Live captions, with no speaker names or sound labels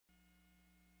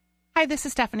Hi, this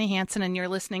is Stephanie Hansen, and you're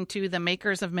listening to The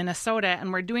Makers of Minnesota,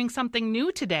 and we're doing something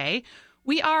new today.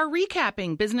 We are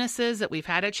recapping businesses that we've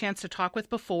had a chance to talk with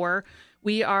before.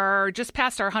 We are just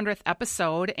past our 100th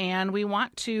episode, and we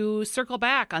want to circle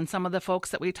back on some of the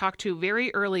folks that we talked to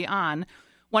very early on.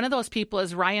 One of those people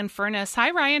is Ryan Furness.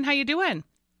 Hi, Ryan. How you doing?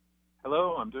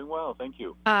 Hello, I'm doing well. Thank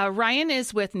you. Ryan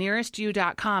is with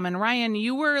nearestyou.com. And Ryan,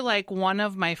 you were like one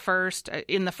of my first,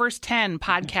 in the first 10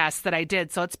 podcasts that I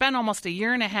did. So it's been almost a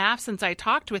year and a half since I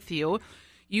talked with you.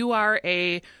 You are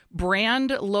a brand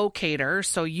locator.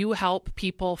 So you help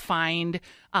people find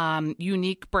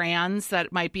unique brands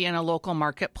that might be in a local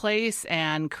marketplace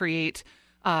and create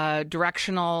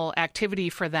directional activity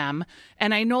for them.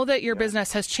 And I know that your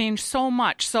business has changed so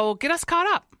much. So get us caught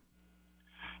up.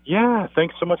 Yeah,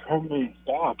 thanks so much for having me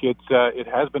back. It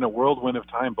has been a whirlwind of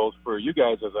time, both for you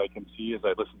guys, as I can see, as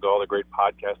I listen to all the great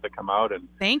podcasts that come out. And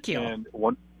thank you. And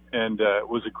it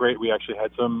was a great. We actually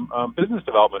had some business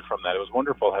development from that. It was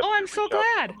wonderful. Oh, I'm so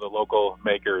glad. The local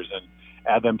makers and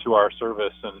add them to our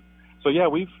service. And so, yeah,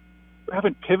 we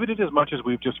haven't pivoted as much as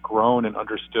we've just grown and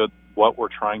understood what we're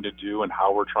trying to do and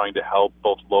how we're trying to help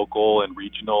both local and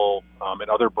regional and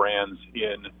other brands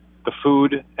in the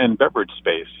food and beverage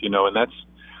space. And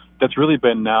that's really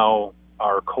been now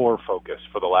our core focus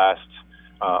for the last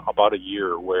about a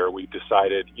year, where we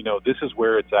decided, this is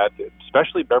where it's at,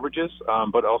 especially beverages,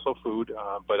 but also food.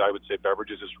 But I would say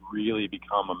beverages has really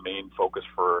become a main focus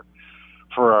for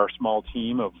our small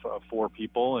team of 4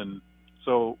 people. And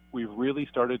so we've really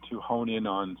started to hone in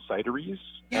on cideries.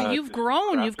 Yeah, you've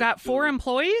grown. You've got 4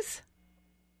 employees?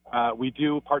 We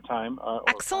do part-time.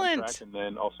 Excellent. And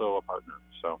then also a partner,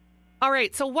 so. All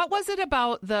right. So what was it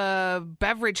about the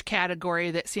beverage category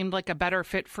that seemed like a better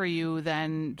fit for you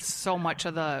than so much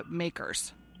of the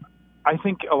makers? I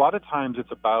think a lot of times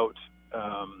it's about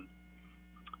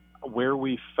where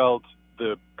we felt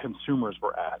the consumers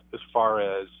were at, as far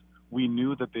as we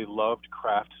knew that they loved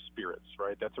craft spirits,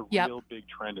 right? That's a real big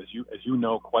trend, as you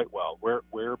know quite well,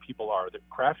 where people are. The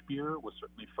craft beer was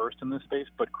certainly first in this space,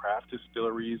 but craft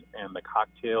distilleries and the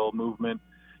cocktail movement,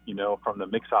 from the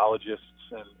mixologists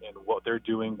and what they're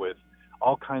doing with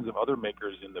all kinds of other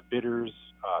makers in the bitters,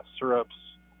 syrups,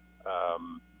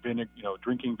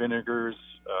 drinking vinegars,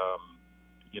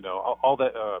 all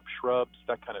that, shrubs,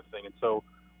 that kind of thing. And so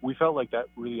we felt like that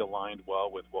really aligned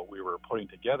well with what we were putting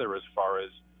together as far as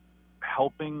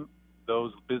helping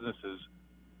those businesses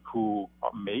who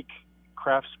make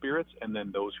craft spirits, and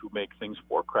then those who make things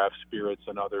for craft spirits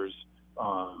and others,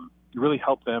 really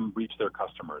help them reach their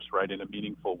customers, right, in a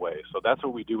meaningful way. So that's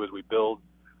what we do. Is we build,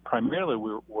 primarily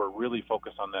we're really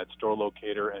focused on that store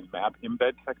locator and map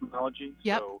embed technology.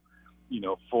 Yep. So,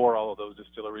 for all of those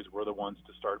distilleries, we're the ones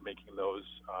to start making those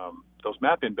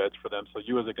map embeds for them. So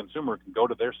you as a consumer can go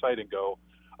to their site and go,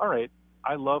 all right,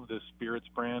 I love this spirits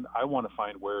brand. I want to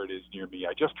find where it is near me.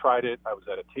 I just tried it. I was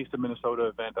at a Taste of Minnesota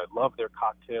event. I love their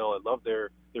cocktail. I love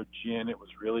their gin. It was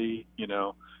really,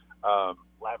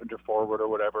 lavender forward or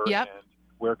whatever. Yep. And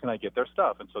where can I get their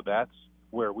stuff? And so that's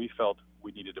where we felt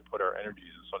we needed to put our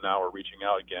energies. And so now we're reaching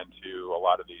out again to a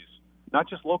lot of these, not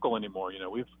just local anymore.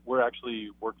 We're actually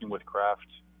working with craft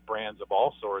brands of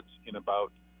all sorts in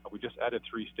about, we just added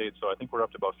 3 states, so I think we're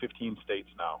up to about 15 states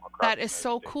now. That is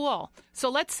so cool. So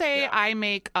let's say I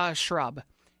make a shrub,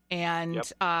 and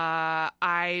how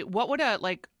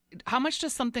much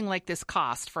does something like this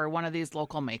cost for one of these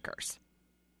local makers?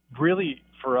 Really,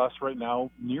 for us right now,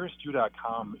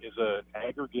 nearestyou.com is an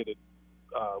aggregated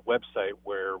website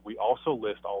where we also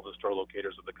list all the store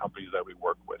locators of the companies that we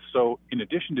work with. So in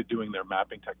addition to doing their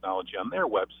mapping technology on their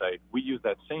website, we use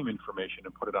that same information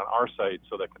and put it on our site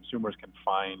so that consumers can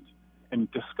find and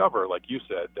discover, like you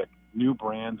said, that new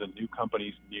brands and new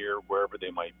companies near wherever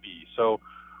they might be. So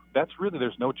that's really,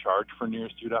 there's no charge for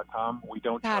nearestyou.com. We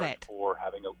don't charge for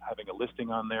having a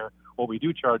listing on there. What we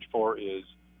do charge for is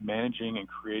managing and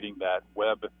creating that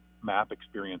web map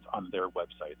experience on their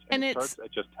websites. And it starts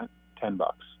at just $10.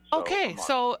 Okay,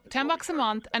 so $10 a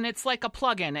month, and it's like a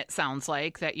plug-in, it sounds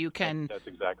like, that you can... That's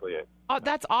exactly it. Oh,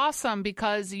 that's awesome,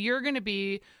 because you're going to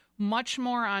be much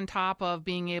more on top of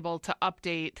being able to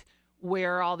update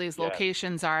where all these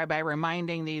locations are by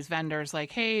reminding these vendors,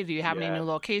 like, hey, do you have any new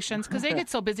locations? Because they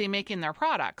get so busy making their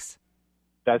products.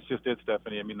 That's just it,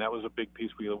 Stephanie. I mean, that was a big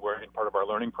piece we were in. Part of our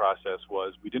learning process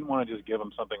was we didn't want to just give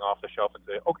them something off the shelf and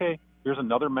say, okay, here's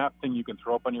another map thing you can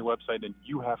throw up on your website, and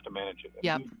you have to manage it.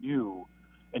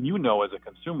 And you know, as a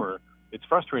consumer, it's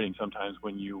frustrating sometimes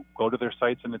when you go to their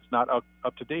sites and it's not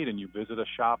up to date, and you visit a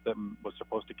shop that was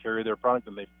supposed to carry their product,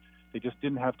 and they just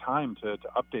didn't have time to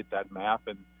update that map.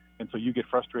 And so you get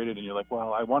frustrated, and you're like,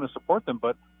 well, I want to support them,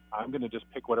 but I'm going to just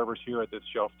pick whatever's here at this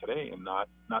shelf today and not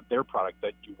their product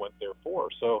that you went there for.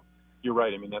 So you're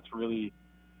right. I mean, that's really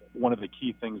one of the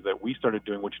key things that we started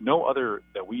doing, which no other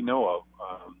that we know of,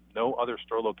 no other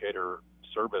store locator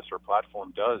service or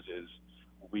platform does, is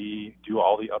we do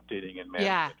all the updating and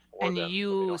management for and them.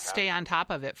 you stay on top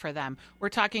of it for them. We're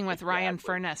talking with Ryan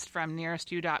Furness from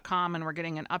nearestyou.com, and we're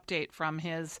getting an update from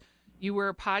his You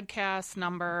Were podcast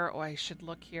number. Oh, I should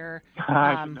look here.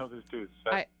 I should know this too.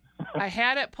 I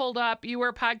had it pulled up. You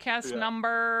Were podcast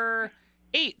number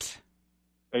 8.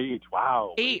 8.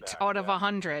 Wow. 8 out of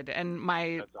 100. And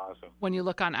that's awesome. When you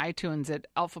look on iTunes, it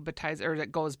alphabetizes, or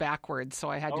it goes backwards. So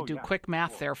I had to do quick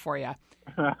math there for you.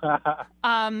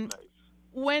 Nice.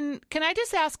 Can I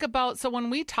just ask about, so when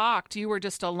we talked, you were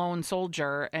just a lone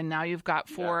soldier, and now you've got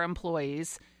 4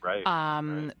 employees, right?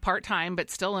 Part-time,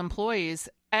 but still employees.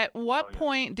 At what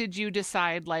point did you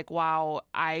decide, like, wow,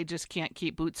 I just can't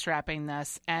keep bootstrapping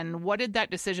this? And what did that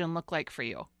decision look like for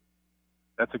you?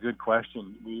 That's a good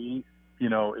question.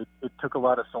 It took a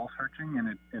lot of soul searching,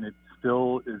 and it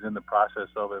still is in the process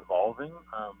of evolving.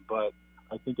 But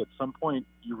I think at some point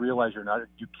you realize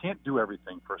you can't do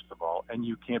everything, first of all, and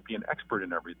you can't be an expert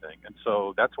in everything. And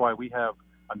so that's why we have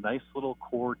a nice little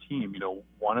core team.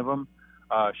 One of them,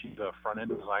 she's a front-end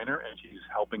designer, and she's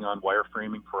helping on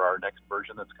wireframing for our next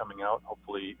version that's coming out,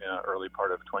 hopefully early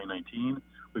part of 2019.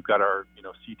 We've got our,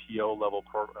 CTO level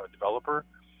developer,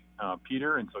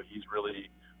 Peter, and so he's really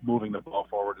moving the ball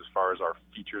forward as far as our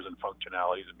features and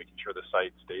functionalities and making sure the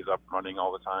site stays up running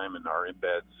all the time and our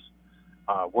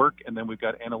embeds work. And then we've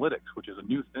got analytics, which is a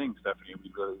new thing, Stephanie.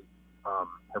 We really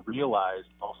have realized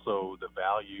also the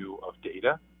value of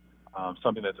data,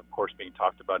 something that's, of course, being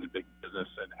talked about in big business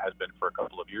and has been for a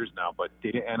couple of years now, but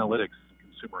data analytics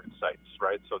and consumer insights,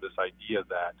 right? So this idea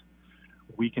that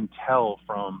we can tell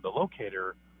from the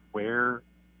locator where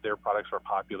their products are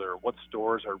popular, what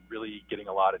stores are really getting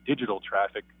a lot of digital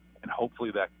traffic, and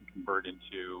hopefully that can convert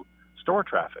into store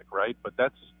traffic, right? But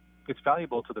it's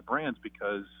valuable to the brands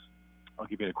because I'll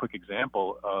give you a quick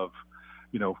example of,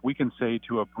 if we can say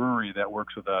to a brewery that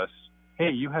works with us, hey,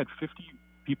 you had 50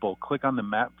 people click on the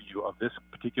map view of this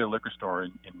particular liquor store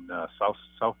in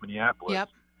South Minneapolis. Yep.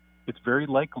 It's very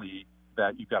likely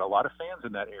that you've got a lot of fans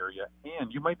in that area,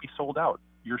 and you might be sold out.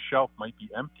 Your shelf might be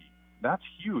empty. That's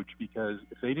huge, because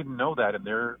if they didn't know that in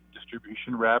their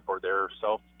distribution rep or they're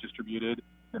self-distributed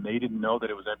and they didn't know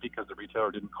that it was empty because the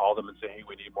retailer didn't call them and say, hey,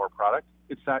 we need more product,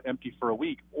 it's sat empty for a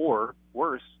week. Or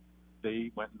worse,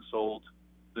 they went and sold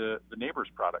the neighbor's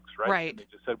products, right? Right. And they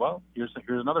just said, well, here's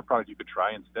another product you could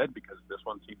try instead because this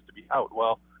one seems to be out.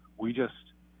 Well, we just,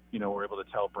 we're able to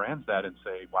tell brands that and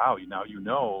say, wow, now you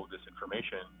know this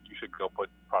information. You should go put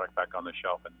product back on the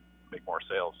shelf and make more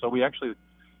sales. So we actually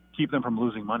keep them from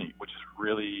losing money, which is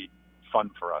really fun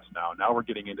for us now. Now we're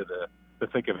getting into the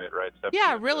thick of it, right?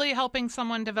 Yeah, really helping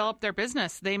someone develop their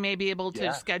business. They may be able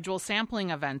to schedule sampling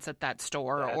events at that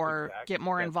store or get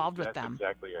more involved with them.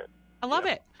 That's exactly it. I love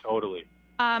it. Totally.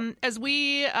 As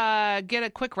we get a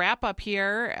quick wrap up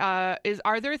here,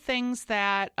 are there things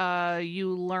that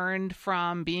you learned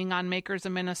from being on Makers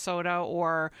of Minnesota,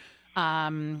 or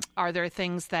are there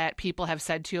things that people have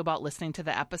said to you about listening to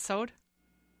the episode?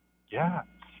 Yeah,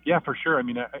 for sure. I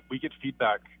mean, we get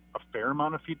feedback, a fair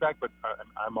amount of feedback, but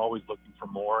I'm always looking for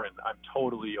more, and I'm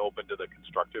totally open to the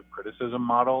constructive criticism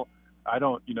model.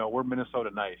 We're Minnesota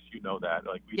nice, that.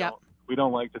 Like we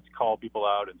don't like to call people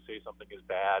out and say something is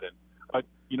bad, but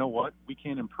you know what? We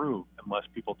can't improve unless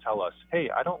people tell us, hey,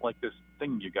 I don't like this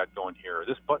thing you got going here.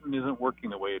 This button isn't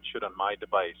working the way it should on my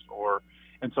device.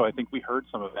 And so I think we heard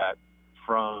some of that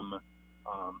from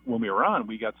when we were on.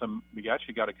 We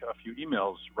actually got a few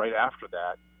emails right after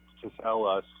that to tell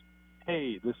us,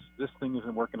 hey, this thing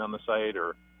isn't working on the site,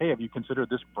 or hey, have you considered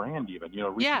this brand even?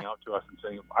 Reaching out to us and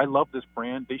saying, I love this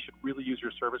brand. They should really use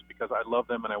your service because I love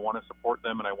them and I want to support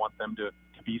them and I want them to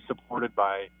be supported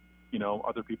by,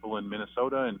 other people in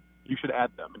Minnesota, and you should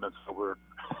add them. And so we're,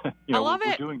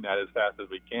 we're doing that as fast as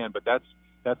we can. But that's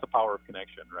the power of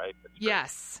connection, right?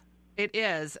 Yes. It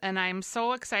is, and I'm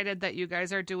so excited that you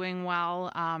guys are doing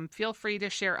well. Feel free to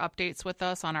share updates with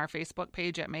us on our Facebook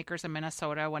page at Makers of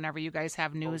Minnesota. Whenever you guys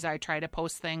have news, I try to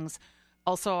post things.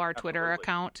 Also, our Twitter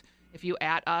account, if you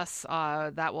at us,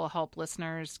 that will help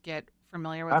listeners get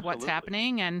familiar with what's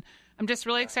happening. And I'm just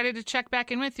really excited to check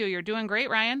back in with you. You're doing great,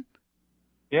 Ryan.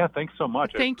 Yeah, thanks so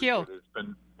much. Thank you. It's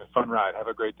been a fun ride. Have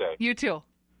a great day. You too.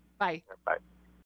 Bye. Bye.